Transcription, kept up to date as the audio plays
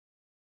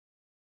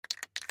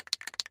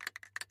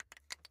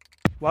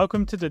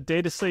Welcome to the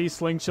DTC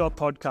Slingshot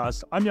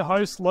podcast. I'm your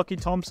host, Lockie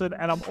Thompson,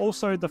 and I'm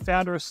also the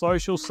founder of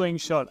Social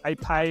Slingshot, a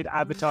paid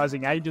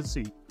advertising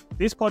agency.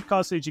 This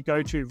podcast is your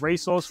go-to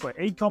resource for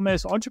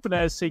e-commerce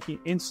entrepreneurs seeking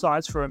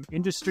insights from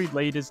industry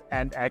leaders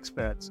and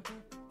experts.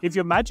 If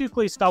you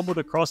magically stumbled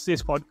across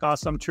this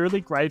podcast, I'm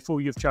truly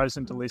grateful you've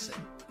chosen to listen.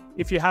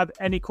 If you have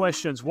any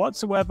questions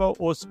whatsoever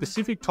or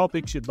specific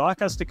topics you'd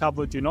like us to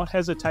cover, do not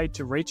hesitate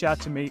to reach out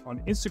to me on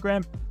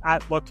Instagram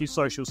at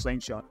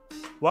LockieSocialSlingshot.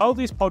 While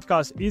this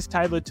podcast is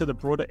tailored to the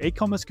broader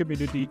e-commerce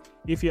community,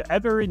 if you're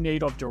ever in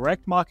need of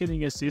direct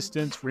marketing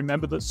assistance,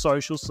 remember that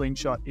Social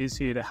Slingshot is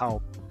here to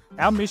help.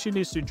 Our mission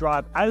is to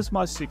drive as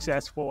much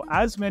success for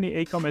as many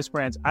e-commerce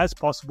brands as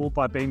possible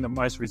by being the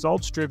most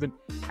results-driven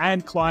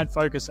and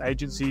client-focused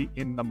agency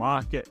in the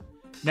market.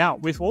 Now,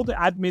 with all the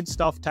admin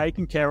stuff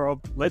taken care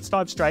of, let's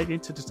dive straight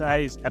into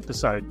today's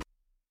episode.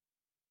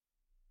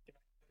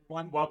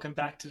 Everyone, welcome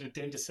back to the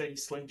DTC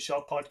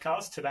Slingshot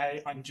podcast.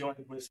 Today, I'm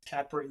joined with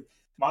Capri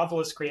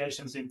Marvelous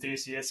Creations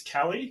enthusiast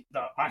Kelly,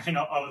 the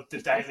owner of the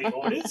Daily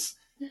Orders.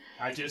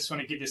 I just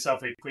want to give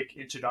yourself a quick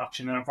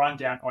introduction and a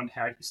rundown on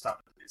how you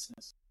started the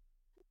business.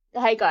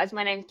 Hey guys,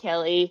 my name's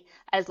Kelly.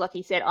 As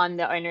Lockie said, I'm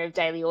the owner of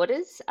Daily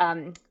Orders.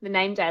 The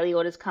name Daily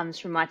Orders comes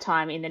from my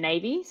time in the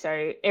Navy.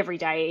 So every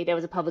day there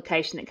was a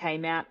publication that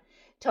came out,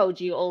 told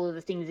you all of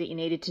the things that you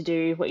needed to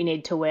do, what you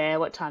needed to wear,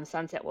 what time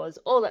sunset was,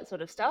 all that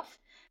sort of stuff.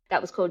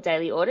 That was called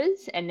Daily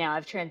Orders. And now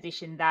I've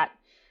transitioned that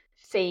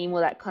theme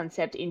or that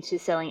concept into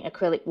selling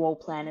acrylic wall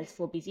planners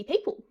for busy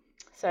people.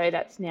 So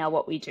that's now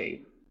what we do.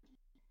 And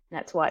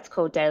that's why it's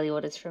called Daily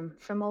Orders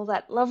from all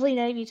that lovely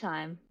Navy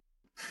time.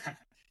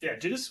 Yeah,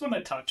 do you just want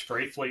to touch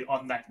briefly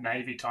on that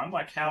Navy time?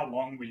 Like, how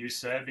long were you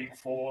serving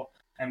for,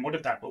 and what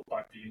did that look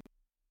like for you?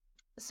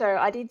 So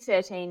I did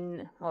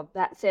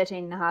about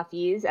 13 and a half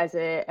years as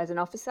an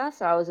officer.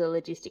 So I was a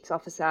logistics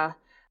officer,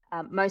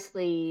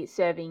 mostly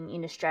serving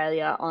in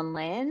Australia on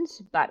land,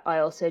 but I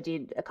also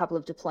did a couple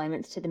of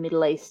deployments to the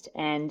Middle East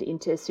and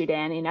into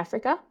Sudan in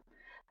Africa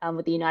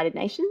with the United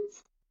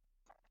Nations,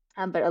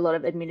 but a lot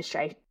of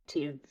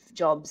administrative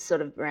jobs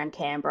sort of around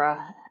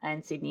Canberra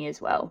and Sydney as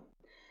well.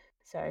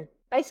 So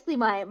basically,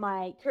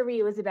 my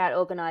career was about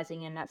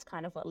organising, and that's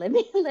kind of what led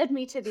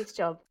me to this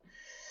job.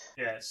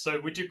 Yeah, so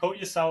would you call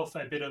yourself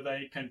a bit of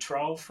a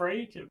control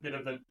freak, a bit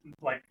of a,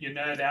 like, you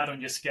nerd out on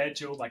your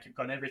schedule, like you've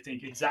got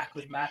everything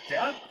exactly mapped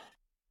out?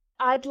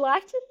 I'd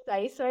like to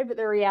say so, but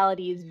the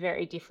reality is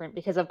very different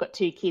because I've got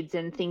 2 kids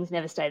and things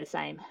never stay the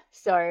same.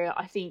 So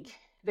I think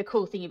the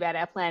cool thing about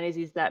our planners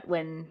is that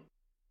when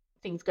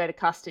things go to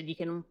custard, you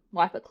can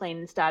wipe it clean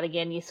and start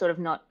again. You're sort of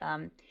not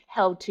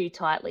held too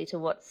tightly to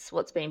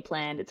what's been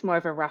planned. It's more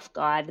of a rough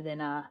guide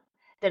than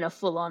a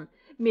full-on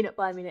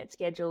minute-by-minute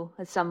schedule,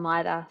 as some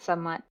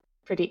might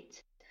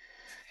predict.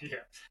 Yeah,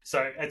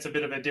 so it's a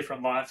bit of a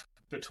different life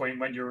between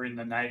when you were in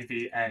the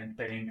Navy and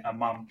being a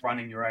mum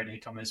running your own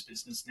e-commerce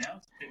business now.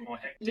 It's a bit more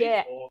hectic,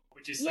 yeah. Or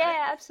would you say?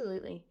 Yeah,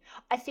 absolutely.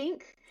 I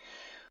think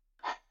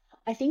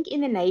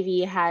in the Navy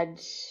you had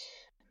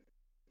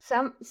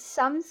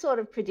some sort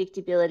of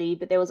predictability,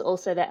 but there was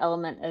also that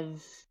element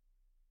of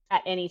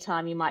at any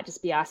time you might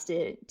just be asked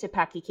to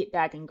pack your kit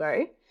bag and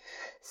go.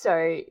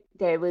 So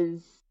there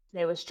was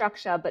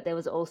structure, but there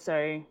was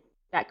also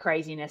that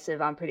craziness of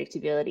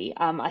unpredictability.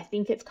 I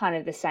think it's kind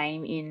of the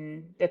same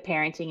in the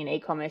parenting and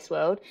e-commerce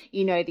world.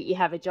 You know that you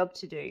have a job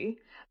to do,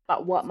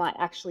 but what might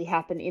actually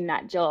happen in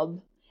that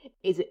job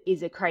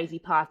is a crazy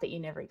path that you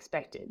never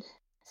expected.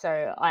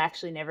 So I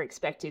actually never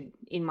expected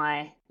in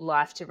my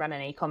life to run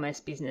an e-commerce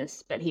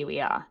business, but here we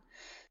are.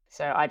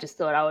 So I just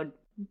thought I would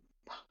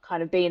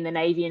kind of be in the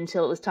Navy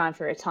until it was time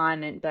for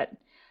retirement. But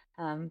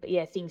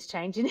yeah, things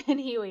change, and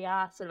here we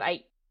are, sort of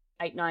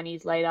 8-9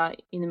 years later,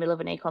 in the middle of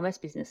an e-commerce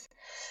business.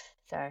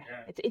 So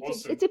yeah,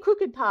 it's a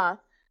crooked path.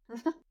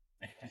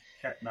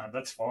 Yeah, no,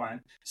 that's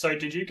fine. So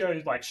did you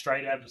go like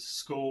straight out of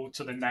school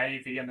to the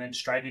Navy and then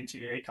straight into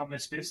your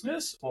e-commerce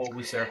business, or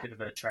was there a bit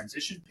of a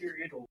transition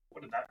period, or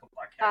what did that look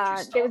like? How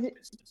did you start the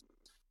business?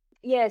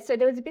 Yeah, so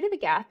there was a bit of a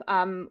gap.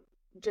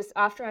 Just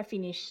after I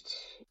finished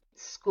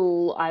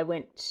school, I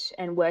went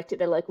and worked at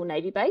the local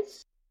Navy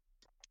base.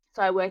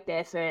 So I worked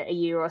there for a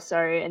year or so,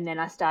 and then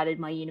I started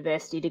my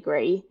university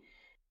degree.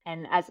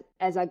 And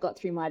as I got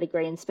through my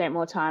degree and spent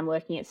more time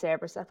working at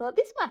Cerberus, I thought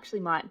this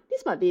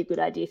might be a good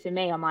idea for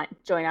me. I might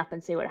join up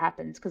and see what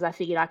happens, because I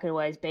figured I could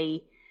always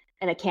be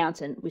an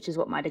accountant, which is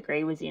what my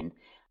degree was in.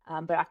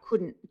 But I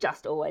couldn't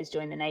just always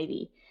join the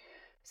Navy.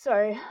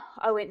 So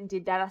I went and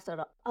did that. I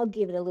thought I'll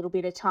give it a little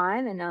bit of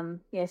time. And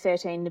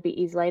 13 and a bit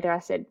years later, I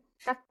said,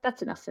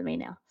 that's enough for me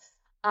now.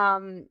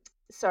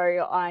 So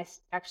I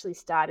actually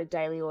started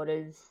Daily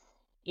Orders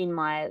in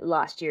my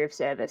last year of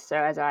service. So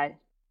as I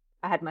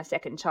had my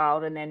second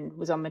child and then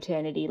was on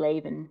maternity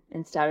leave and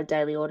started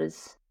Daily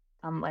Orders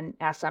when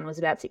our son was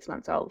about 6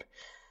 months old.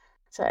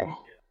 So,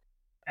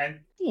 and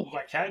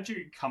like, how did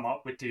you come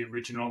up with the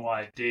original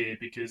idea?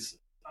 Because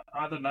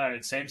I don't know,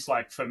 it seems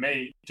like for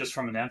me, just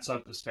from an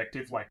outside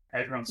perspective, like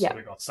everyone's sort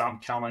of got some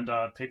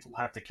calendar. People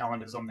have the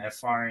calendars on their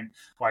phone.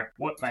 Like,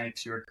 what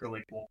makes your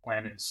acrylic wall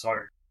planner so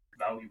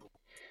valuable?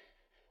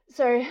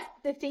 So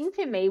the thing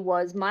for me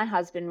was my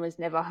husband was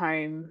never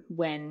home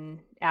when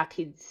our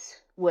kids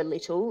were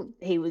little.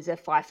 He was a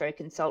FIFO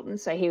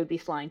consultant, so he would be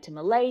flying to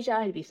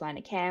Malaysia, he'd be flying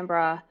to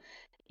Canberra,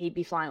 he'd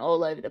be flying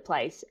all over the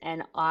place,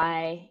 and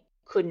I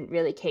couldn't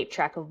really keep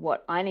track of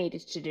what I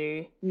needed to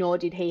do, nor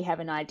did he have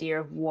an idea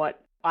of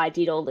what I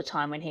did all the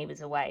time when he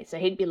was away. So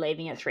he'd be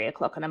leaving at 3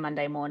 o'clock on a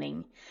Monday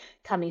morning,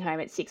 coming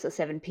home at 6 or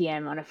 7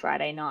 p.m. on a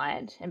Friday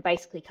night, and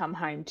basically come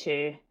home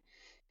to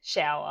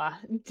shower,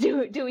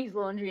 do his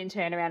laundry and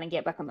turn around and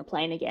get back on the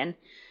plane again.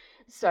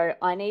 So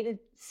I needed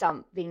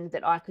something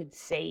that I could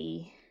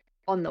see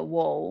on the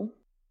wall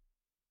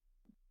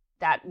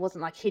that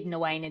wasn't like hidden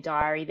away in a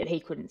diary that he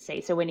couldn't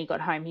see. So when he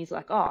got home, he's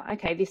like, oh,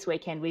 okay, this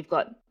weekend we've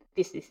got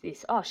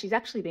this. Oh, she's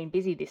actually been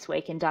busy this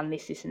week and done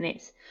this, and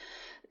this.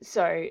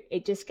 So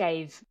it just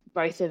gave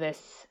both of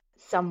us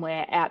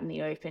somewhere out in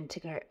the open to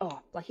go, oh,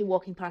 like you're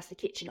walking past the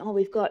kitchen, oh,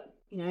 we've got,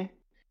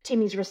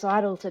 Timmy's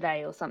recital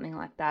today or something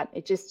like that.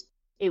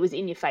 It was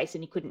in your face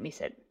and you couldn't miss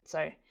it.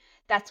 So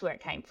that's where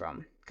it came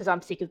from, because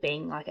I'm sick of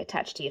being like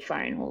attached to your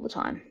phone all the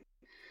time.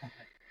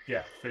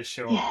 Yeah, for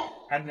sure. Yeah.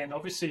 And then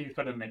obviously you've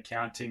got an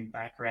accounting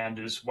background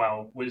as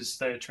well. Was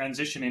the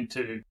transition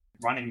into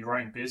running your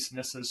own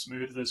business as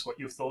smooth as what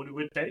you thought it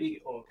would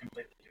be, or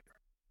completely different?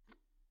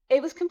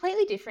 It was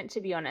completely different, to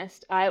be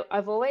honest.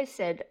 I've always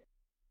said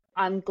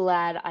I'm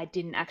glad I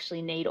didn't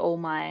actually need all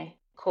my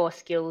core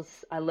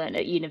skills I learned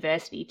at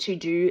university to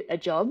do a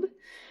job,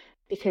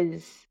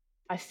 because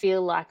I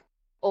feel like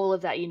all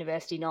of that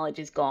university knowledge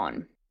is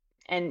gone.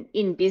 And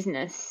in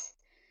business,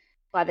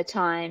 by the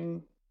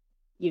time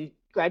you've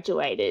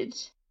graduated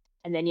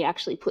and then you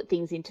actually put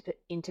things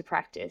into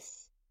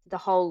practice, the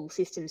whole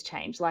system's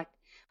changed. Like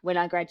when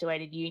I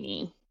graduated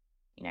uni,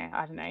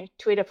 I don't know,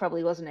 Twitter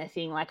probably wasn't a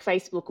thing. Like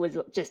Facebook was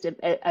just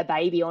a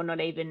baby or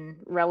not even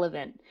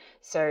relevant.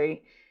 So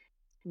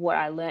what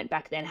I learned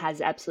back then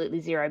has absolutely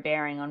zero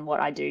bearing on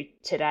what I do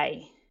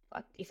today.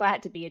 Like if I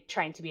had to be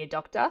trained to be a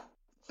doctor,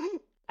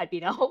 I'd be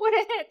no,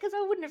 because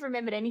I wouldn't have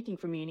remembered anything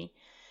from uni.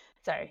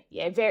 So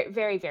yeah, very,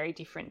 very, very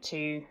different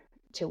to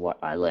what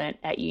I learnt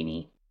at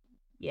uni.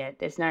 Yeah,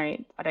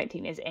 I don't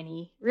think there's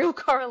any real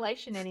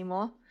correlation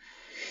anymore.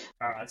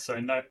 All right, so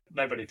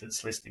nobody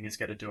that's listening is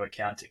going to do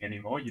accounting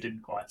anymore. You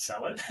didn't quite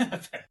sell it.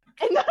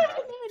 No.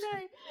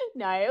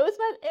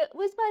 It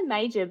was my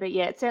major, but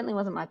yeah, it certainly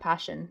wasn't my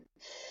passion.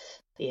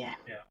 Yeah.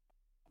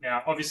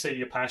 Now, obviously,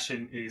 your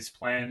passion is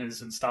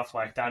planners and stuff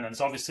like that, and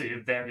it's obviously a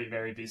very,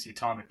 very busy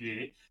time of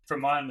year.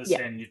 From my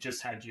understanding, you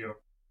just had your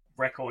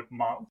record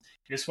month.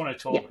 You just want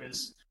to talk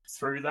us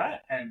through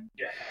that and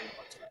how you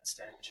got to that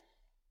stage.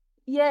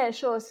 Yeah,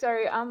 sure.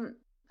 So,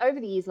 over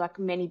the years, like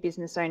many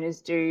business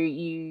owners do,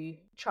 you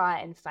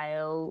try and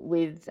fail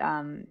with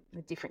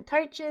different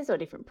coaches or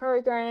different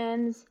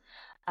programs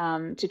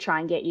to try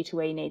and get you to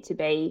where you need to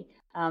be.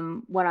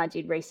 What I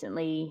did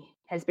recently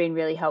has been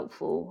really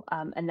helpful,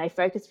 and they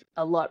focus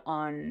a lot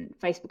on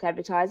Facebook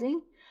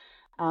advertising.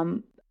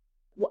 And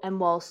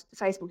whilst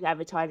Facebook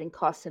advertising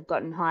costs have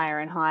gotten higher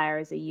and higher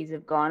as the years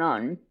have gone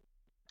on,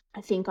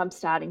 I think I'm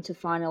starting to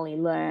finally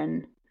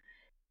learn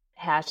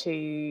how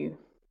to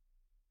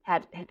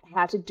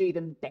do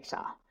them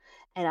better,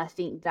 and I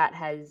think that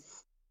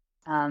has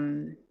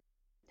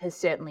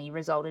certainly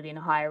resulted in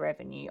higher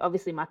revenue.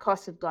 Obviously, my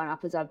costs have gone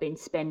up as I've been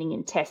spending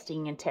and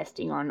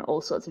testing on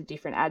all sorts of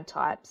different ad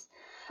types,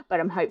 but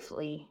I'm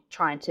hopefully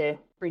trying to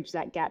bridge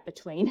that gap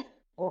between,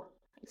 or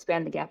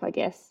expand the gap, I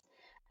guess,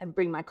 and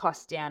bring my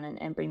costs down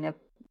and bring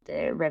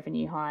the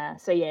revenue higher.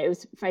 So yeah, it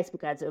was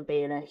Facebook ads that have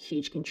been a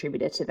huge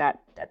contributor to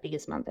that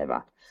biggest month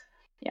ever.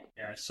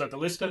 Yeah, so the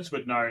listeners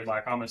would know,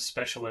 like, I'm a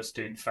specialist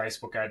in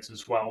Facebook ads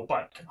as well,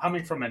 but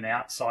coming from an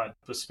outside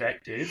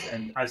perspective,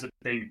 and as a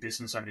being a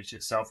business owner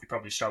yourself, you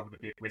probably struggled a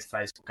bit with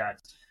Facebook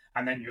ads,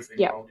 and then you've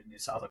enrolled in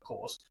this other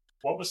course.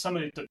 What were some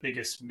of the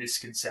biggest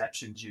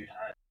misconceptions you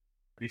had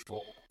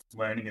before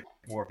learning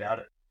more about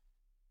it?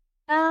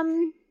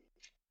 I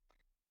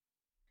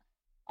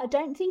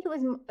don't think it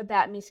was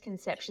about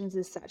misconceptions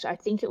as such. I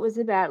think it was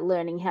about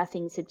learning how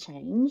things had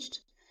changed.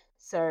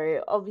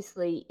 So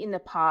obviously in the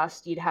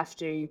past, you'd have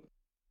to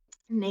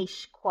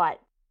niche quite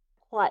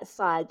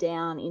far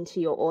down into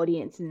your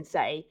audience and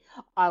say,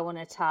 I want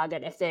to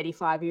target a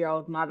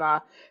 35-year-old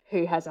mother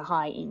who has a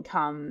high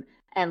income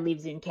and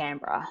lives in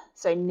Canberra.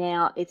 So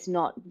now it's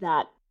not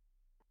that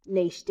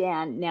niche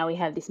down. Now we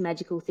have this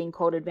magical thing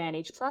called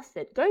Advantage Plus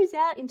that goes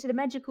out into the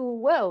magical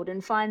world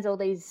and finds all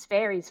these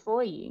fairies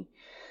for you.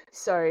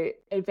 So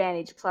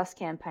Advantage Plus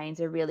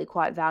campaigns are really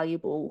quite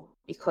valuable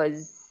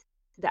because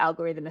the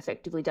algorithm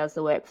effectively does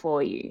the work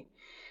for you.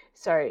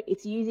 So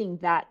it's using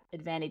that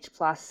Advantage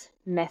Plus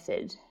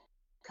method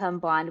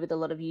combined with a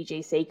lot of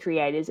UGC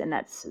creators, and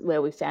that's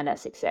where we found our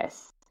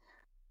success.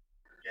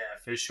 Yeah,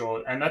 for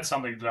sure. And that's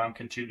something that I'm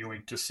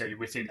continuing to see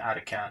within ad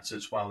accounts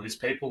as well, is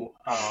people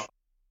are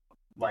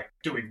like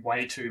doing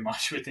way too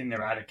much within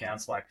their ad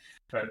accounts. Like,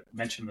 to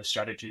mention the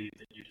strategy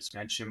that you just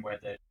mentioned, where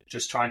they're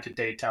just trying to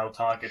detail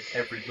target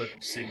every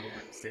single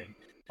thing,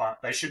 but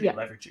they should be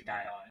leveraging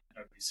AI.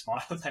 It'd be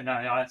smarter than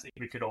AI. I think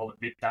we could all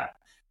admit that.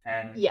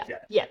 And Yeah.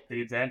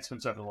 the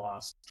advancements over the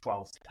last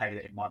 12 to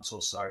 18 months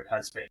or so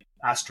has been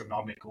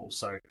astronomical.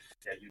 So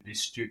you'd be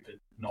stupid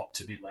not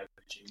to be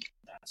leveraging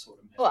that sort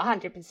of method. Well,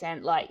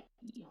 100%. Like,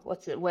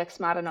 what's it? Work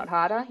smarter, not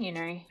harder.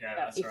 Yeah,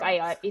 that's if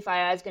right.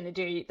 AI is going to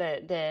do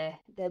the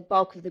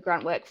bulk of the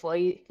grunt work for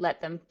you, let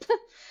them.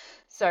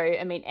 So,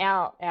 I mean,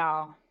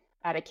 our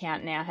ad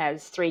account now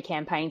has 3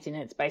 campaigns in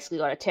it. It's basically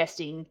got a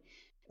testing,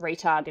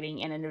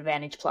 retargeting, and an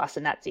Advantage Plus,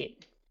 and that's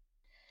it.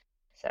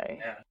 So,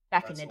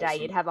 back in the day,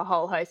 awesome. you'd have a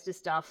whole host of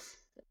stuff.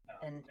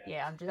 And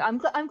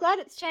I'm glad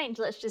it's changed.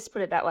 Let's just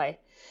put it that way.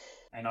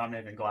 And I'm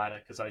even gladder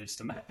because I used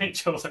to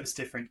manage all those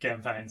different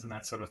campaigns and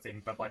that sort of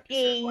thing. But like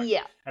you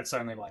said, it's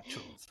only like 2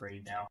 or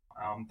 3 now.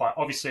 But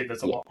obviously,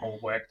 there's a lot more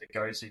work that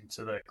goes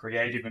into the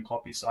creative and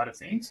copy side of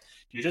things.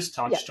 You just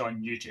touched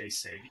on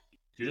UGC. Do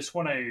you just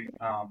want to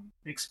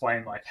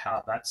explain like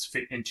how that's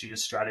fit into your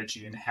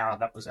strategy and how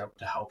that was able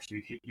to help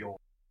you hit your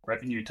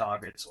revenue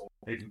targets or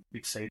even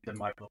exceed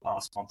them over the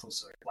past month or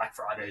so? Black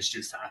Friday's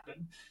just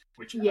happened,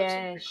 which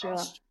sure.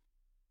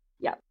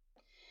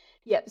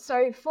 Yep.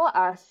 So for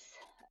us,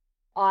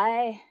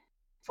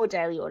 for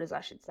daily orders,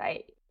 I should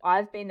say,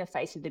 I've been the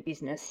face of the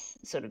business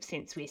sort of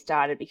since we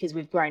started because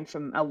we've grown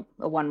from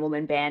a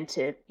one-woman band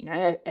to,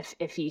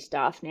 a few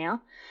staff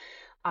now.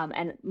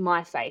 And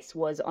my face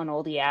was on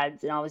all the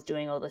ads and I was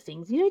doing all the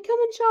things, come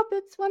and shop.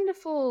 It's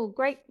wonderful.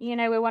 Great.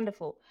 We're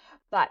wonderful.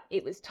 But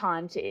it was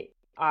time to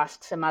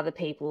ask some other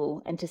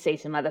people and to see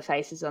some other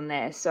faces on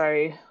there.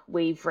 So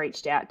we've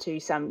reached out to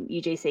some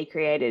UGC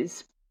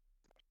creators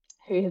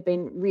who have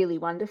been really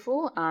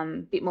wonderful, a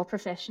bit more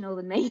professional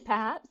than me,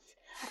 perhaps,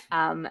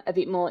 a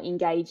bit more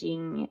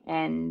engaging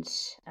and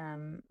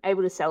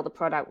able to sell the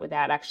product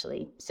without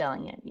actually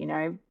selling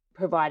it,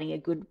 providing a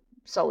good,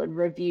 solid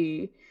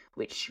review,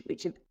 which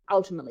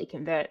ultimately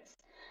converts.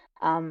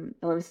 And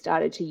we've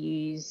started to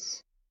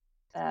use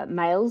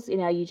mails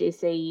in our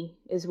UGC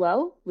as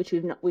well, which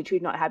we've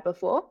not had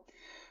before.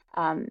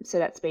 So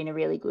that's been a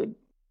really good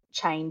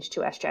change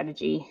to our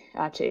strategy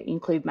to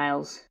include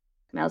mails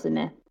in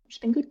there, which has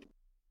been good.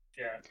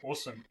 Yeah,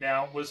 awesome.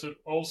 Now, was it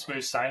all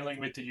smooth sailing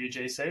with the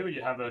UGC, or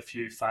you have a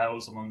few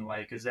fails along the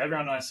way? Because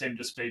everyone I seem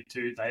to speak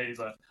to, they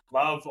either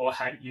love or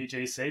hate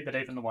UGC, but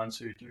even the ones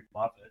who do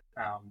love it,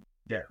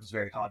 it was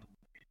very hard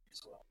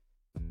as well.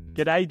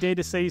 G'day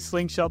D2C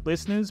Slingshot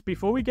listeners.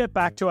 Before we get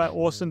back to our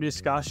awesome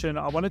discussion,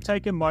 I want to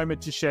take a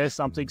moment to share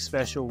something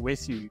special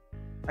with you.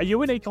 Are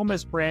you an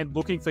e-commerce brand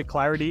looking for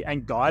clarity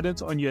and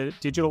guidance on your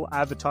digital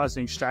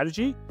advertising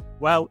strategy?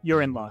 Well,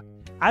 you're in luck.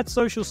 At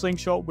Social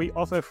Slingshot, we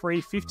offer free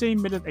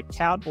 15-minute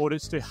account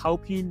audits to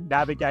help you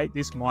navigate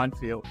this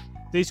minefield.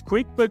 These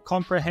quick but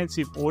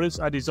comprehensive audits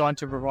are designed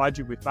to provide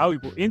you with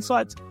valuable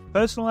insights,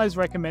 personalized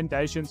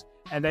recommendations,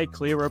 and a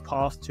clearer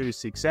path to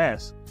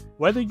success.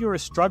 Whether you're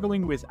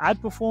struggling with ad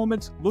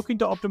performance, looking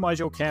to optimize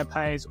your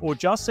campaigns, or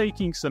just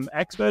seeking some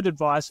expert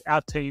advice,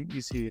 our team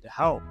is here to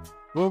help.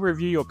 We'll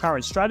review your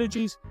current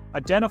strategies,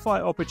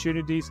 identify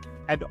opportunities,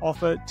 and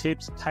offer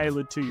tips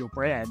tailored to your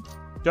brand.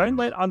 Don't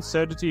let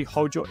uncertainty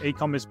hold your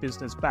e-commerce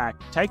business back.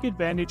 Take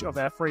advantage of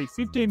our free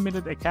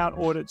 15-minute account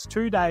audits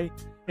today.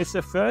 It's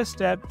the first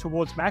step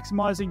towards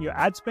maximizing your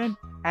ad spend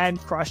and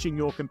crushing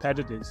your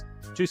competitors.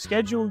 To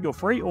schedule your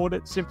free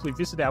audit, simply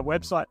visit our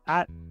website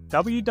at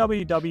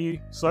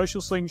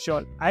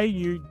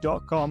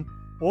www.socialslingshotau.com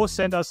or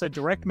send us a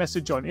direct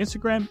message on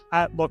Instagram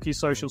at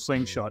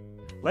LockieSocialSlingshot.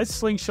 Let's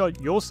slingshot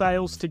your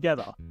sales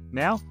together.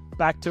 Now,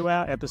 back to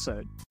our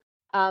episode.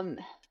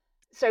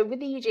 So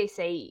with the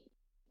UGC,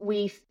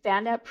 we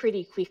found out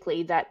pretty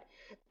quickly that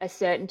a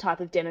certain type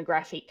of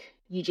demographic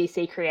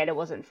UGC creator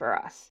wasn't for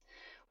us.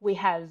 We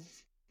have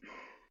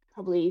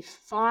probably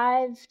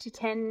 5 to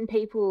 10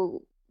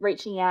 people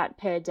reaching out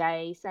per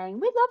day saying,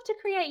 we'd love to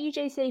create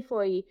UGC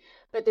for you.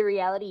 But the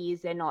reality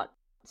is they're not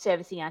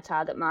servicing our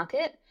target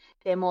market.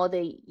 They're more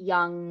the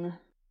young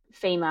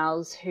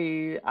females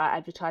who are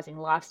advertising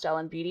lifestyle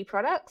and beauty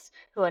products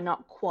who are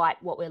not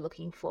quite what we're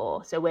looking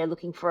for. So we're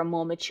looking for a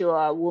more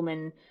mature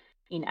woman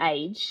in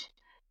age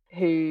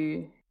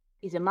who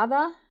is a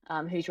mother,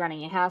 who's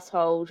running a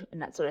household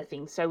and that sort of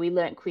thing. So we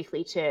learnt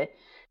quickly to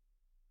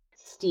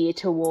steer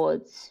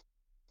towards,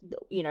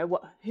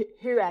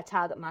 who our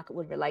target market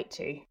would relate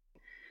to.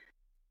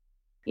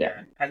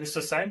 Yeah, and it's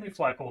the same with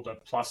like all the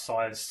plus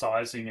size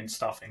sizing and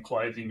stuff in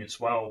clothing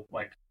as well.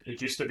 Like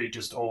it used to be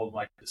just all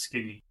like the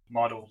skinny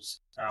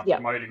models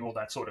promoting all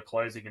that sort of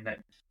clothing, and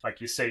then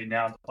like you see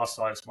now the plus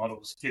size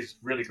models is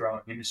really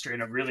growing industry,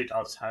 and it really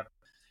does have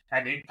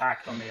an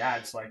impact on the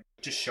ads. Like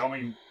just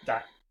showing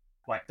that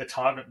like the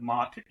target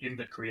market in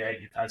the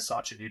creative has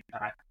such an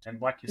impact,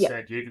 and like you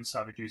said, you even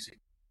started using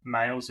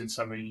males in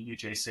some of your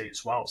UGC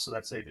as well, so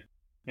that's even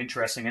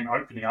interesting and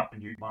opening up a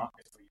new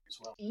market for you as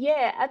well.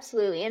 Yeah,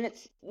 absolutely. And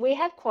we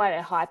have quite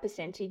a high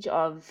percentage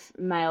of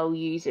male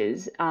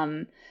users.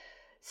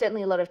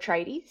 certainly a lot of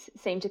tradies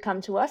seem to come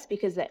to us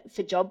because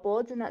for job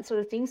boards and that sort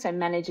of thing. So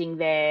managing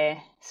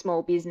their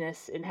small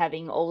business and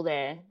having all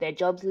their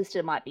jobs listed.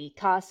 It might be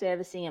car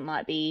servicing, it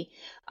might be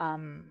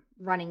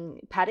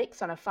running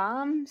paddocks on a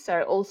farm.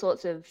 So all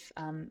sorts of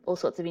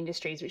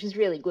industries, which is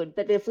really good.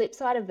 But the flip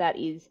side of that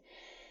is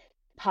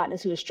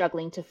partners who are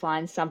struggling to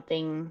find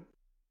something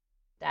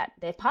that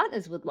their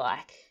partners would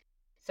like.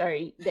 So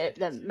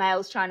the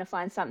male's trying to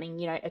find something,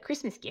 you know, a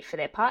Christmas gift for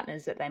their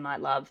partners that they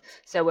might love.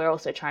 So we're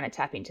also trying to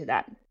tap into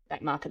that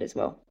market as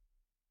well.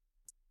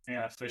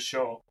 Yeah, for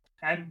sure.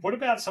 And what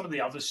about some of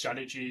the other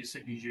strategies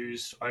that you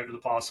used over the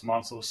past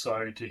month or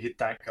so to hit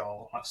that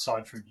goal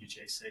aside from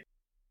UGC?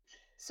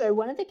 So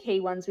one of the key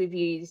ones we've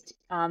used,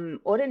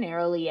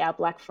 ordinarily our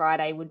Black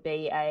Friday would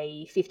be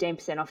a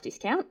 15% off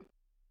discount.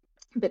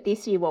 But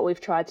this year what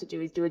we've tried to do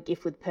is do a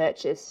gift with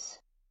purchase,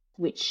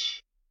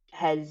 which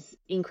has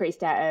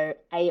increased our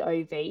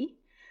AOV,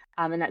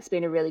 and that's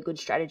been a really good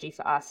strategy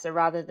for us. So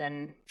rather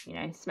than, you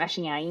know,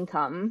 smashing our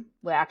income,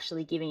 we're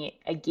actually giving it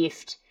a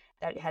gift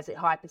that has a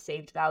high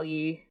perceived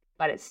value,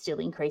 but it's still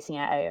increasing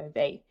our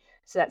AOV.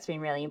 So that's been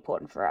really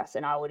important for us,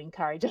 and I would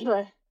encourage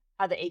other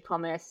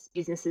e-commerce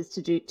businesses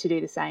to do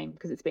the same,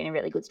 because it's been a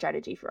really good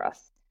strategy for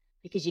us.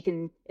 Because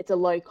it's a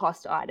low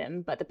cost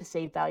item, but the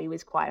perceived value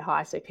is quite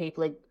high, so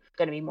people are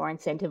going to be more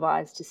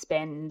incentivized to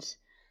spend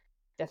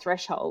the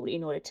threshold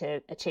in order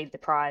to achieve the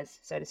prize,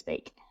 so to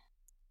speak.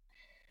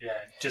 Yeah,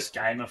 just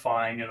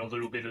gamifying it a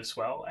little bit as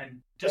well,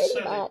 and just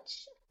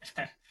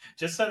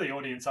just so the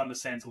audience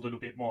understands a little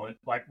bit more.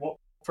 Like, what,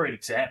 for an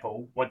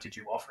example, what did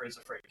you offer as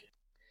a free gift?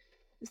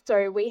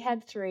 So we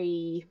had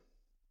three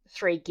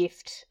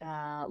gift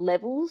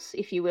levels,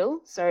 if you will.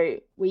 So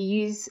we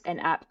use an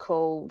app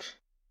called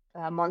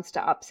Monster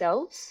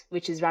Upsells,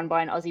 which is run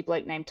by an Aussie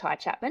bloke named Ty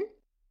Chapman.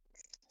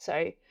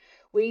 So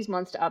we use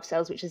Monster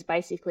Upsells, which is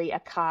basically a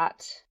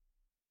cart.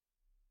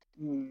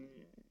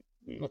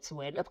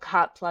 A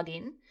cart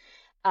plug-in.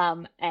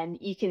 And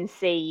you can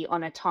see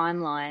on a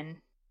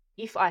timeline,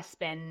 if I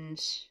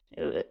spend,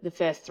 the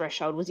first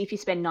threshold was if you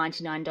spend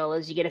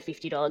 $99, you get a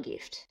 $50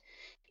 gift.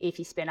 If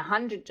you spend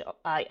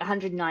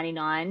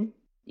 $199,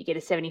 you get a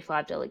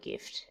 $75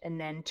 gift. And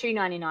then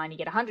 $299, you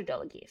get a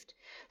 $100 gift.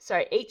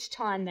 So each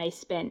time they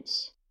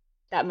spent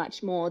that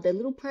much more, the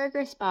little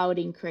progress bar would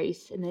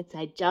increase, and they'd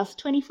say just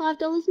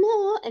 $25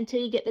 more until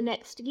you get the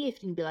next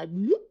gift, and you'd be like,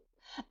 whoop.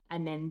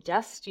 And then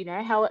just, you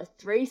know, how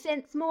 3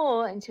 cents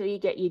more until you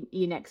get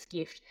your next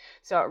gift.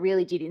 So it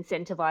really did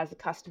incentivize the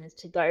customers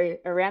to go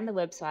around the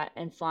website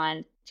and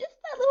find just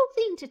that little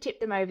thing to tip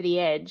them over the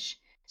edge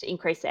to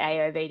increase the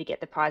AOV to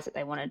get the prize that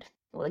they wanted,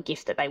 or the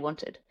gift that they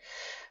wanted.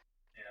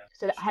 Yeah,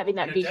 so that having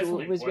that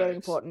visual was really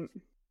important.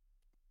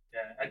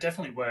 Yeah, it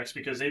definitely works,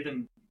 because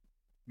even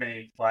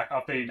me, like,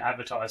 I've been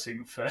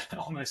advertising for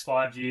almost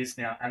 5 years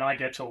now, and I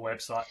get to a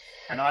website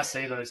and I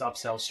see those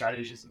upsell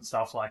strategies and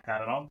stuff like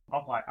that, and I'm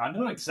like, I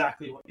know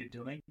exactly what you're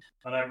doing,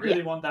 but I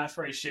really want that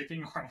free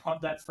shipping, or I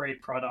want that free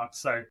product.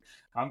 So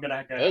I'm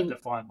gonna go have to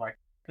find, like,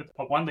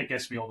 one that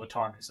gets me all the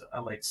time is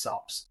Elite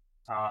Subs,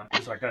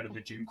 because I go to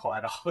the gym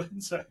quite often.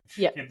 So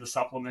in the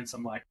supplements,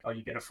 I'm like, oh,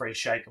 you get a free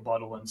shaker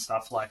bottle and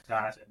stuff like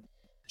that, and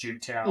gym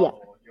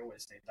towel, or you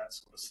always need that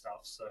sort of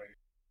stuff. So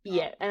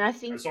and I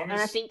think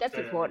that's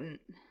important.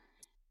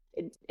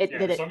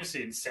 As long as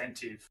the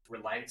incentive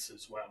relates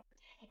as well.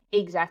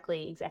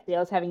 Exactly. I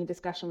was having a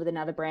discussion with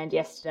another brand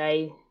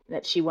yesterday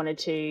that she wanted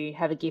to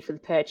have a gift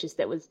with purchase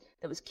that was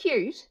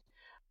cute,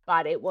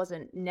 but it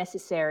wasn't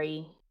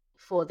necessary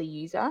for the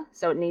user.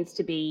 So it needs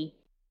to be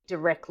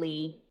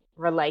directly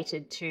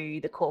related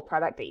to the core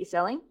product that you're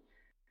selling.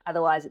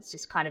 Otherwise, it's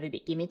just kind of a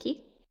bit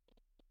gimmicky.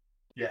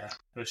 Yeah,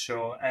 for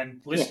sure.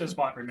 And listeners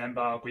might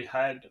remember we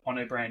had on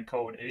a brand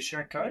called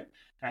Ishanko,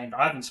 and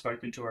I haven't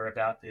spoken to her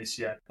about this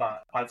yet,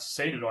 but I've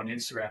seen it on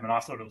Instagram and I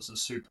thought it was a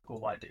super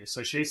cool idea.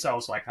 So she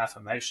sells like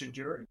affirmation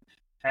jewelry,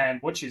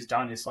 and what she's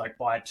done is like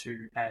buy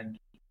two and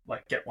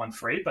like get one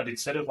free, but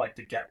instead of like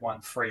the get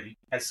one free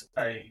as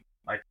a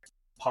like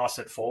pass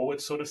it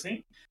forward sort of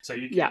thing. So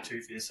you get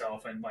two for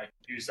yourself and like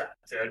use that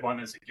third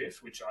one as a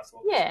gift, which I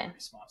thought was a really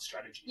smart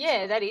strategy.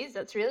 Yeah,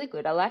 that's really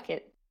good. I like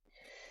it.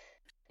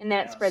 And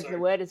then it spreads the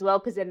word as well,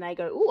 because then they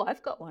go, oh,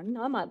 I've got one.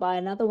 I might buy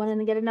another one and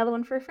then get another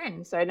one for a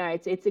friend. So, no,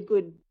 it's a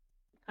good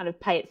kind of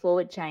pay it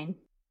forward chain.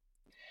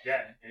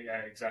 Yeah,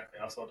 exactly.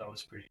 I thought that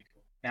was pretty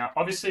cool. Now,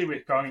 obviously,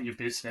 with growing your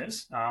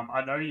business,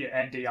 I know you're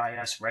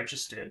NDIS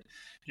registered.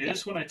 Do you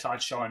just want to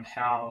touch on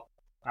how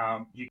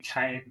you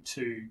came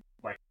to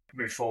like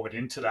move forward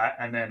into that,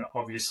 and then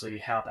obviously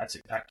how that's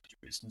impacted your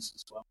business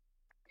as well?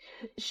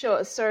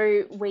 Sure.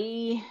 So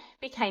we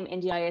became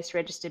NDIS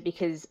registered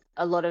because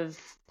a lot of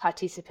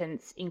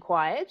participants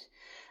inquired,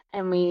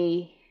 and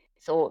we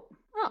thought,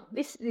 oh,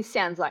 this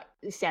sounds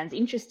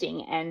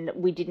interesting, and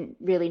we didn't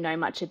really know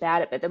much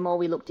about it. But the more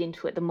we looked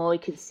into it, the more we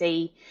could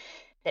see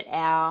that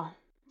our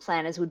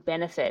planners would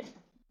benefit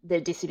the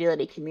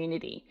disability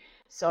community.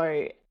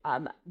 So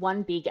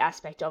one big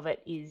aspect of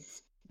it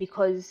is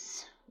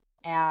because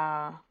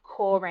our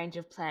core range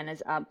of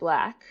planners are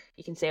black.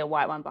 You can see a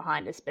white one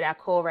behind us, but our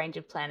core range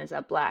of planners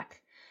are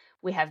black.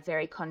 We have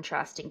very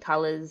contrasting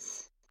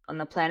colours on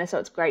the planner, so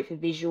it's great for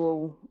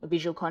visual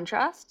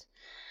contrast.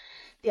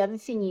 The other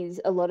thing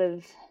is a lot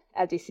of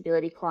our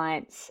disability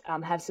clients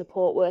have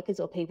support workers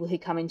or people who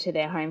come into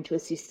their home to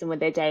assist them with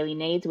their daily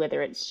needs,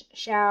 whether it's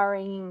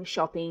showering,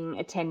 shopping,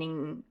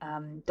 attending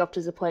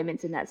doctor's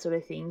appointments and that sort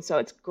of thing. So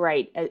it's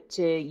great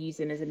to use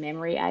them as a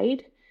memory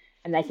aid,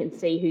 and they can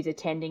see who's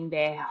attending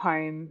their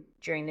home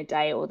during the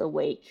day or the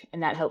week,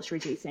 and that helps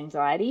reduce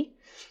anxiety.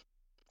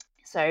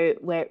 So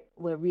we're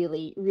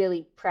really,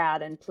 really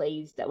proud and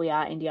pleased that we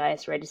are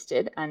NDIS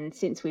registered, and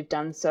since we've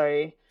done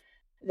so,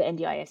 the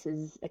NDIS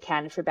has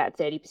accounted for about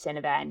 30%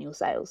 of our annual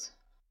sales.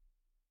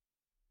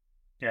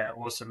 Yeah,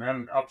 awesome.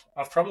 And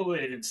I've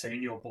probably even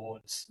seen your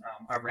boards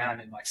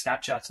around in like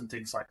Snapchats and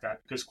things like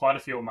that, because quite a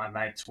few of my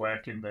mates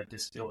work in the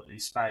disability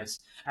space,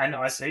 and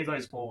I see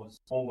those boards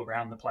all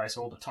around the place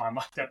all the time.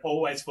 Like they're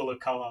always full of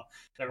colour.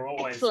 They're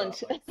always like,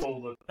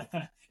 full of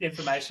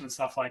information and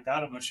stuff like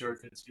that. I'm not sure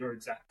if it's your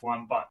exact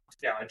one, but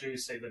yeah, I do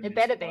see them. It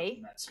better be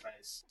in that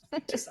space,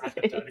 just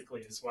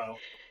hypothetically as well.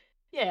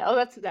 Yeah. Oh,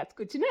 that's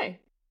good to know.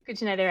 Good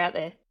to know they're out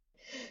there.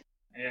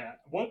 Yeah.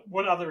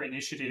 What other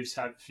initiatives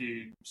have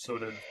you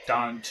sort of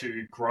done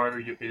to grow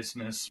your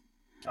business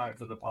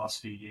over the past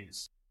few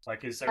years?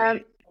 Like, is there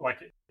any, like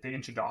the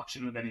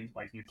introduction of any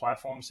like new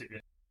platforms? Have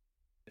you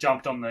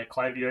jumped on the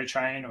Klaviyo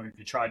train, or have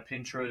you tried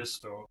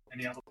Pinterest or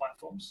any other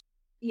platforms?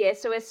 Yeah,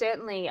 so we're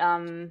certainly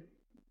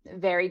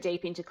very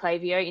deep into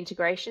Klaviyo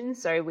integration.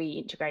 So we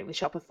integrate with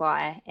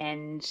Shopify,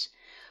 and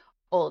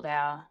all of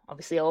our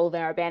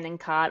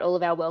abandoned cart, all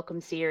of our welcome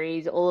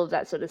series, all of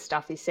that sort of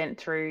stuff is sent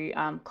through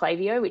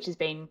Klaviyo, which has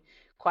been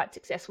quite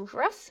successful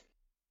for us.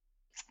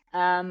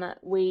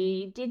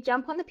 We did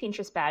jump on the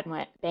Pinterest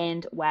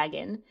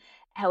bandwagon.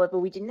 However,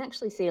 we didn't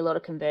actually see a lot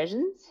of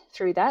conversions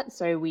through that,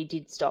 so we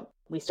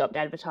stopped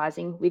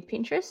advertising with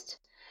Pinterest.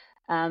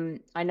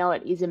 I know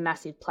it is a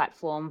massive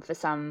platform for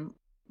some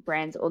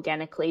brands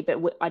organically, but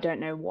I don't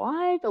know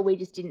why, but we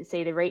just didn't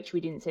see the reach, we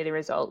didn't see the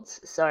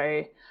results.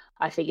 So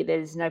I figured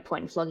there's no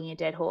point in flogging a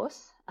dead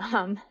horse.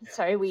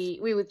 So we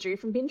withdrew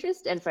from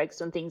Pinterest and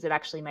focused on things that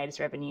actually made us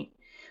revenue,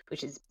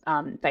 which is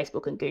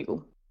Facebook and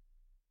Google.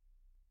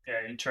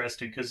 Yeah,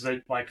 interesting, because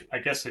like I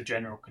guess the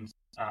general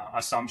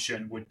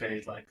assumption would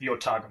be like your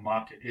target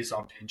market is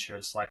on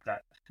Pinterest, like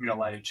that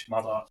middle-aged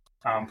mother,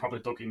 probably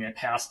looking at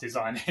house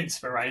design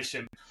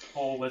inspiration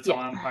all the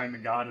time, home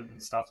and garden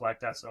and stuff like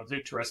that. So it's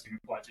interesting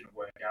why it didn't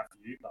work out for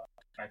you, but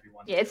maybe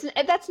one. Yeah,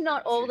 that's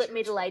not all that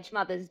middle-aged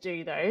mothers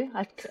do, though.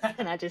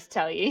 Can I just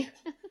tell you?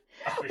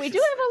 We do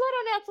have a lot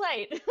on our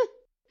plate.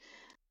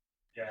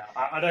 Yeah,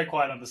 I don't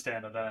quite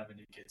understand. I don't have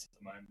any kids at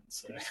the moment,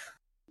 so.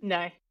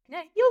 No,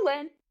 you'll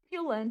learn.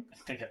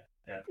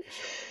 Yeah, for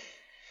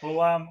sure.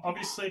 Well,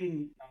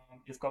 obviously,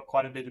 you've got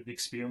quite a bit of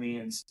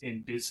experience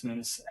in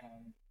business,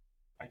 and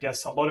I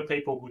guess a lot of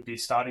people would be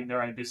starting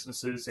their own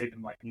businesses,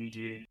 even like New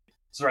Year's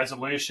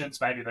resolutions.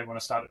 Maybe they want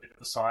to start a bit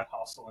of a side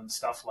hustle and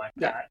stuff like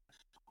that.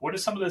 What are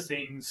some of the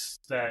things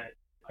that,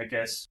 I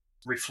guess,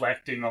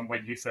 reflecting on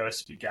when you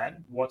first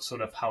began, what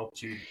sort of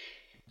helped you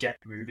get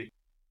moving?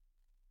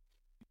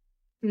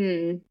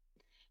 That's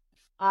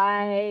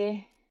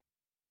an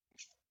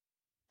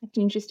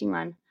interesting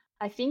one.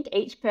 I think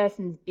each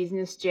person's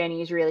business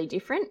journey is really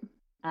different.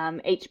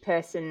 Each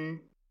person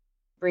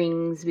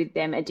brings with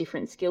them a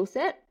different skill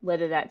set,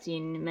 whether that's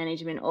in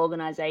management,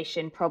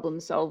 organization, problem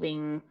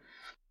solving,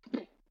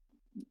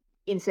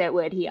 insert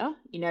word here.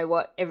 You know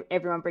what?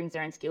 Everyone brings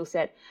their own skill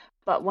set.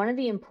 But one of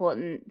the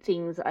important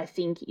things I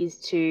think is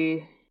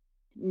to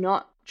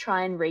not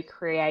try and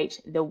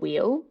recreate the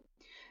wheel.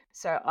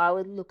 So I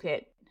would look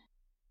at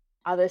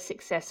other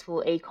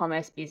successful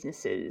e-commerce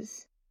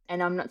businesses,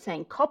 and I'm not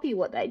saying copy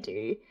what they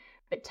do,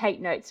 but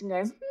take notes and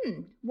go,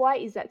 why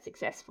is that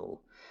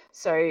successful?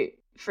 So,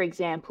 for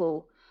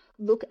example,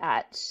 look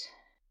at,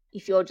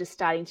 if you're just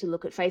starting to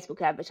look at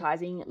Facebook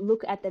advertising,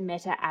 look at the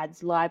Meta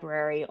ads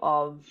library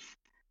of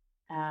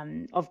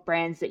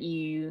brands that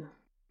you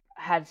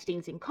have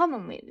things in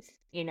common with.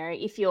 You know,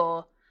 if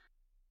you're,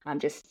 I'm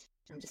just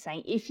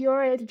saying, if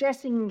you're a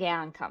dressing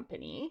gown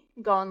company,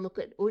 go and look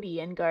at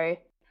Oodie and go,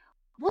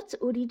 what's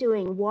Oodie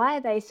doing? Why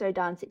are they so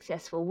darn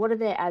successful? What do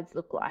their ads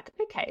look like?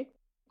 Okay,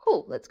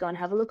 cool. Let's go and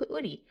have a look at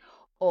Oodie.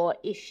 Or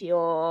if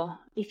you're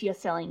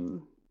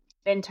selling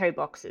bento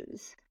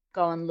boxes,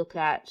 go and look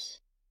at,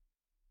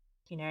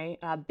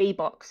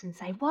 B-Box and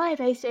say, why are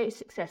they so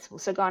successful?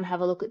 So go and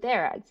have a look at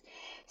their ads.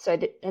 So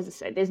that, as I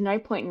say, there's no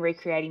point in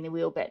recreating the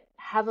wheel, but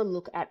have a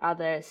look at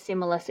other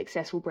similar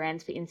successful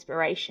brands for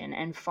inspiration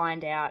and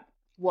find out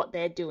what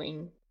they're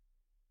doing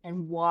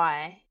and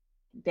why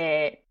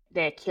they're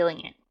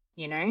killing it.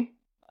 You know,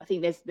 I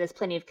think there's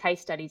plenty of case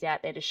studies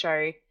out there to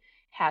show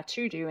how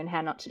to do and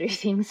how not to do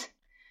things.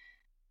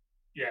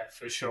 Yeah,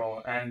 for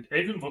sure. And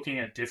even looking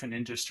at different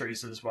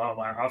industries as well,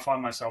 like I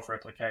find myself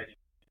replicating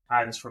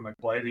ads from a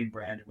clothing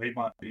brand, we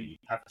might be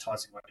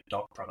advertising like a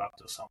dog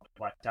product or something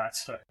like that.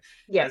 So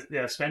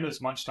spend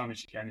as much time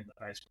as you can in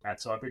the Facebook ad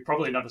side. But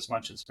probably not as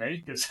much as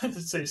me, because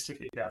it seems to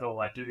be about all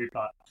I do.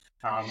 But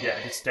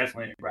it's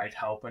definitely a great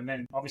help. And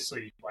then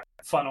obviously like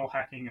funnel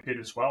hacking a bit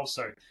as well.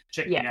 So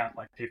checking out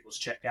like people's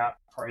checkout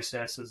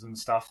processes and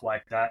stuff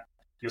like that.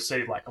 You'll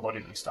see like a lot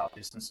of new start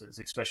businesses,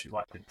 especially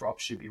like the drop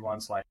shipping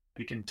ones, like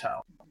you can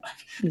tell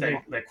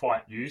like they're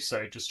quite new.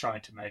 So just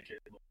trying to make it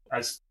look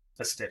as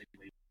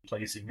aesthetically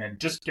pleasing and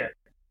just get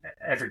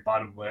every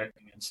button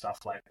working and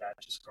stuff like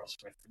that, just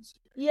cross-reference.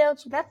 Yeah,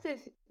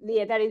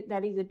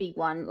 that is a big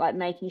one, like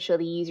making sure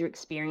the user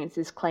experience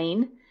is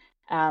clean,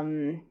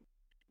 and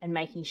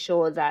making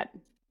sure that,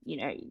 you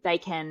know, they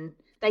can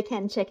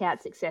check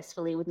out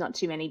successfully with not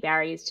too many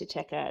barriers to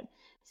check out.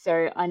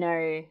 So I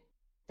know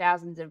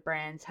thousands of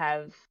brands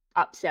have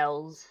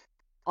upsells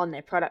on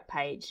their product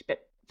page,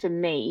 but for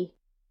me,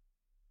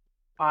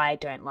 I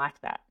don't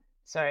like that.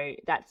 So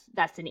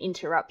that's an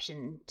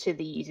interruption to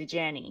the user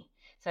journey.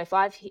 So if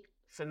I've hit,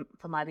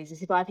 for my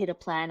business, if I've hit a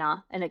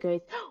planner and it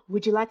goes, oh,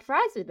 would you like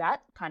fries with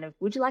that? Kind of,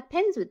 would you like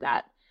pens with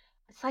that?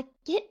 It's like,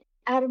 get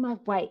out of my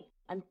way.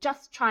 I'm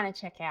just trying to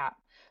check out.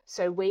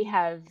 So we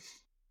have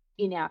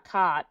in our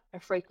cart a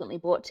frequently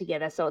bought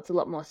together, so it's a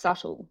lot more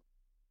subtle.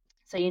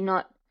 So you're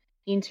not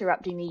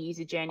interrupting the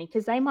user journey,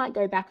 because they might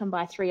go back and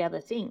buy 3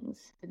 other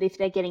things. But if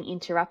they're getting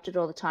interrupted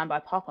all the time by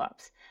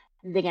pop-ups,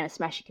 they're going to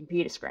smash your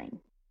computer screen.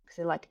 Because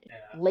they're like,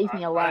 leave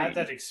me alone. I had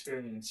that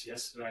experience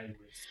yesterday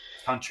with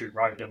Country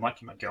Road, and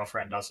lucky my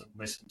girlfriend doesn't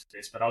listen to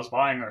this, but I was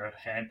buying her a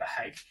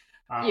handbag.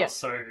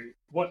 So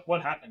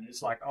what happened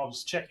is, like, I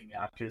was checking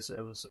out because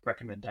it was a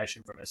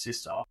recommendation from her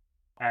sister.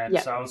 And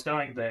so I was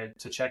going there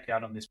to check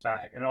out on this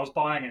bag, and I was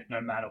buying it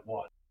no matter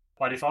what.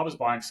 But if I was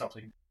buying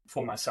something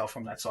for myself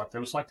from that site,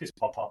 there was like this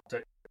pop-up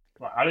that,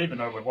 like, I don't even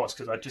know what it was,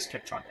 because I just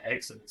kept trying to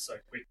exit it so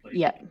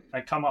quickly.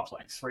 They come up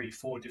like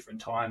 3-4 different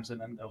times, and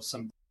then there was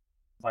some,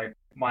 like,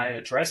 my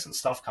address and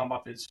stuff come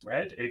up as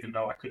red, even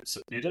though I could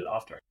submit it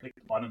after I clicked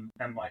the button,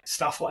 and like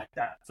stuff like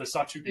that. For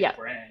such a big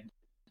brand,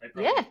 they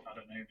probably, I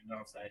don't even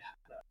know if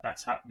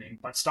that's happening,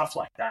 but stuff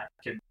like that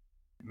can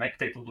make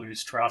people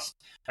lose trust,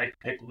 make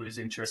people lose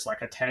interest.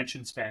 Like,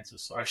 attention spans are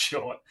so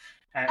short.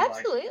 And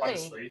absolutely. Like,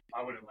 honestly,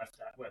 I would have left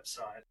that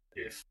website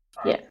if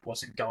I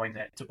wasn't going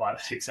there to buy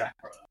that exact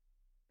product.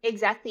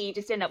 Exactly. You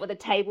just end up with a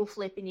table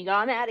flip and you go,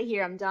 I'm out of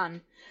here, I'm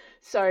done.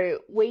 So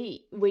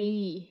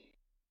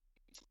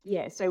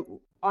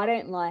so I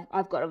don't like,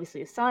 I've got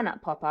obviously a sign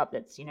up pop up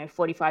that's,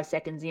 45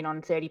 seconds in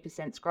on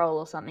 30% scroll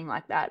or something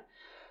like that.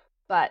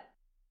 But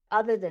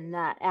other than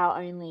that,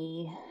 our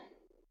only,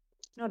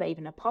 not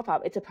even a pop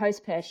up, it's a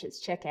post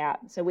purchase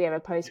checkout. So we have a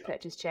post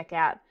purchase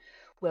checkout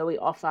where we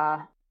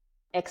offer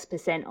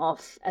X%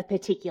 off a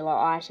particular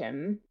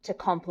item to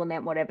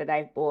complement whatever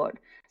they've bought.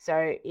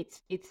 So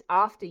it's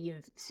after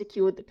you've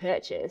secured the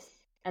purchase,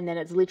 and then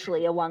it's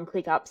literally a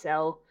one-click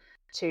upsell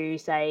to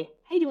say,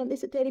 hey, do you want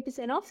this at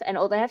 30% off? And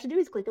all they have to do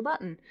is click a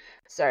button.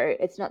 So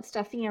it's not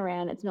stuffing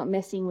around. It's not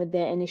messing with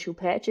their initial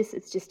purchase.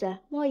 It's just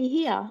while you're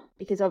here,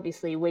 because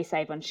obviously we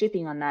save on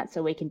shipping on that,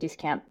 so we can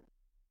discount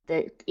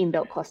the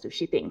inbuilt cost of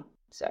shipping.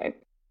 So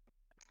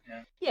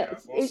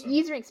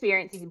user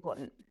experience is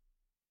important.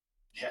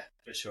 Yeah,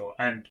 for sure.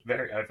 And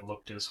very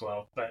overlooked as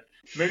well. But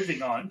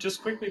moving on,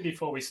 just quickly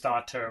before we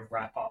start to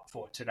wrap up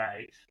for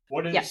today,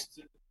 what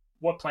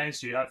plans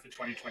do you have for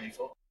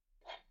 2024?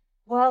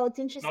 Well, it's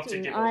interesting. Not to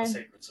give all the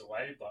secrets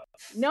away, but...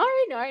 No.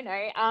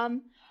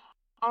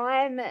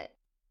 I'm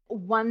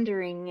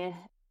wondering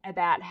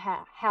about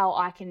how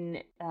I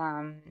can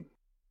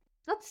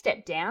not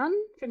step down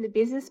from the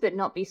business, but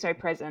not be so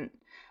present.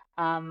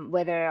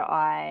 Whether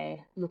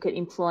I look at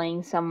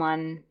employing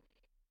someone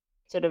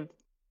sort of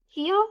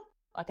here,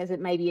 like as it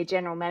may be a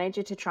general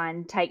manager, to try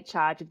and take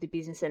charge of the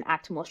business and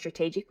act more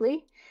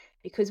strategically,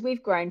 because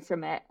we've grown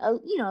from a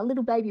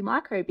little baby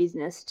micro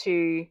business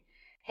to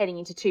heading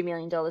into $2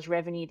 million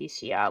revenue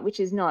this year,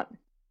 which is not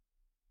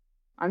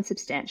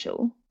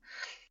unsubstantial.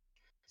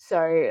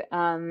 So,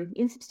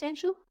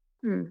 insubstantial?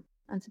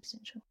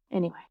 Unsubstantial.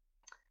 Anyway,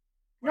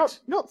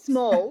 not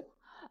small.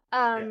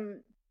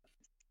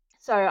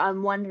 So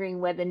I'm wondering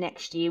whether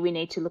next year we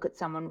need to look at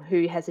someone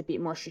who has a bit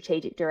more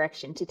strategic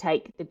direction to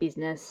take the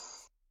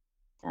business,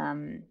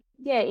 in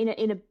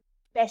a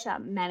better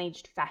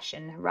managed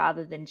fashion,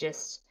 rather than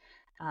just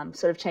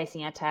sort of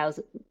chasing our tails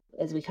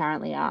as we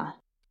currently are.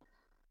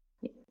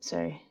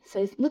 So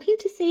looking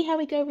to see how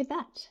we go with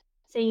that.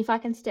 Seeing if I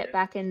can step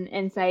back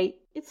and say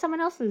it's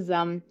someone else's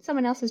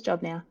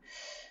job now.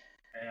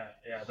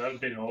 Yeah, that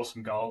would be an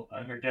awesome goal.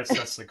 I guess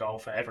that's the goal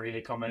for every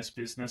e-commerce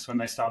business when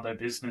they start their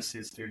business,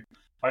 is to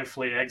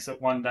hopefully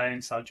exit one day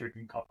and start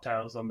drinking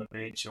cocktails on the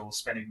beach or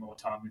spending more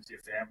time with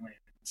your family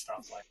and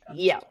stuff like that.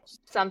 Yeah,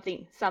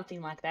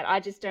 something like that. I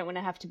just don't want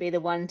to have to be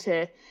the one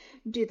to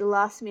do the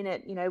last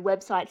minute,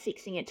 website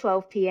fixing at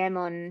 12 p.m.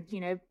 on,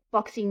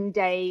 Boxing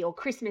Day or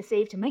Christmas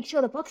Eve to make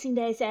sure the Boxing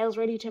Day sale's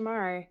ready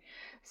tomorrow.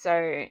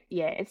 So,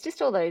 yeah, it's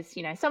just all those,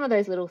 some of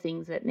those little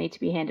things that need to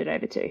be handed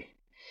over to.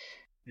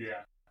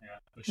 Yeah. Yeah,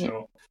 for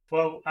sure.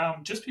 Well,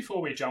 just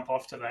before we jump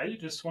off today, you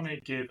just want to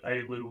give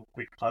a little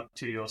quick plug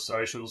to your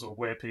socials or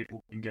where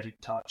people can get in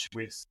touch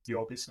with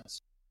your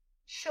business.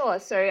 Sure.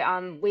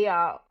 So we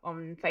are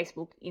on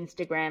Facebook,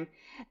 Instagram,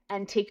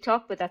 and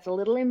TikTok, but that's a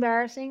little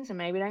embarrassing, so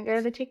maybe don't go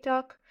to the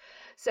TikTok.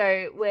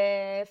 So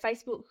we're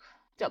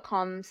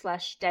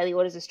facebook.com/Daily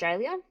Orders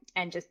Australia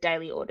and just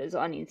Daily Orders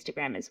on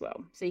Instagram as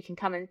well. So you can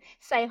come and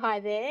say hi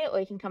there, or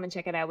you can come and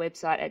check out our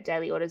website at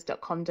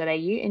dailyorders.com.au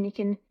and you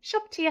can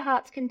shop to your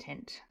heart's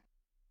content.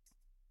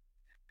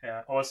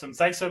 Yeah, awesome.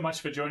 Thanks so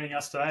much for joining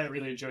us today. I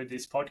really enjoyed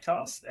this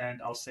podcast,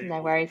 and I'll see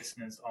all the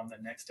listeners on the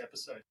next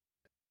episode.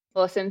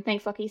 Awesome.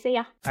 Thanks, Lockie. See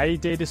ya. Hey,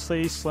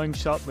 DTC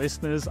Slingshot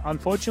listeners.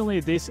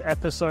 Unfortunately, this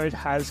episode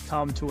has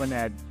come to an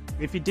end.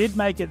 If you did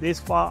make it this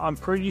far, I'm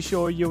pretty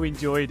sure you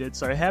enjoyed it.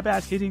 So how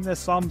about hitting the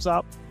thumbs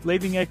up,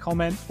 leaving a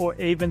comment, or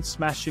even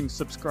smashing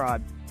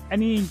subscribe?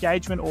 Any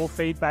engagement or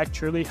feedback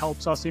truly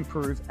helps us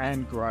improve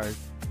and grow.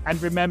 And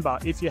remember,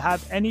 if you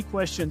have any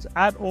questions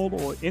at all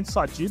or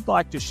insights you'd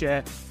like to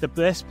share, the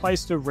best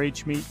place to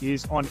reach me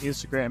is on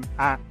Instagram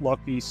at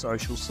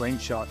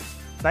LockieSocialSlingshot.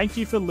 Thank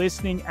you for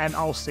listening, and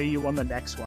I'll see you on the next one.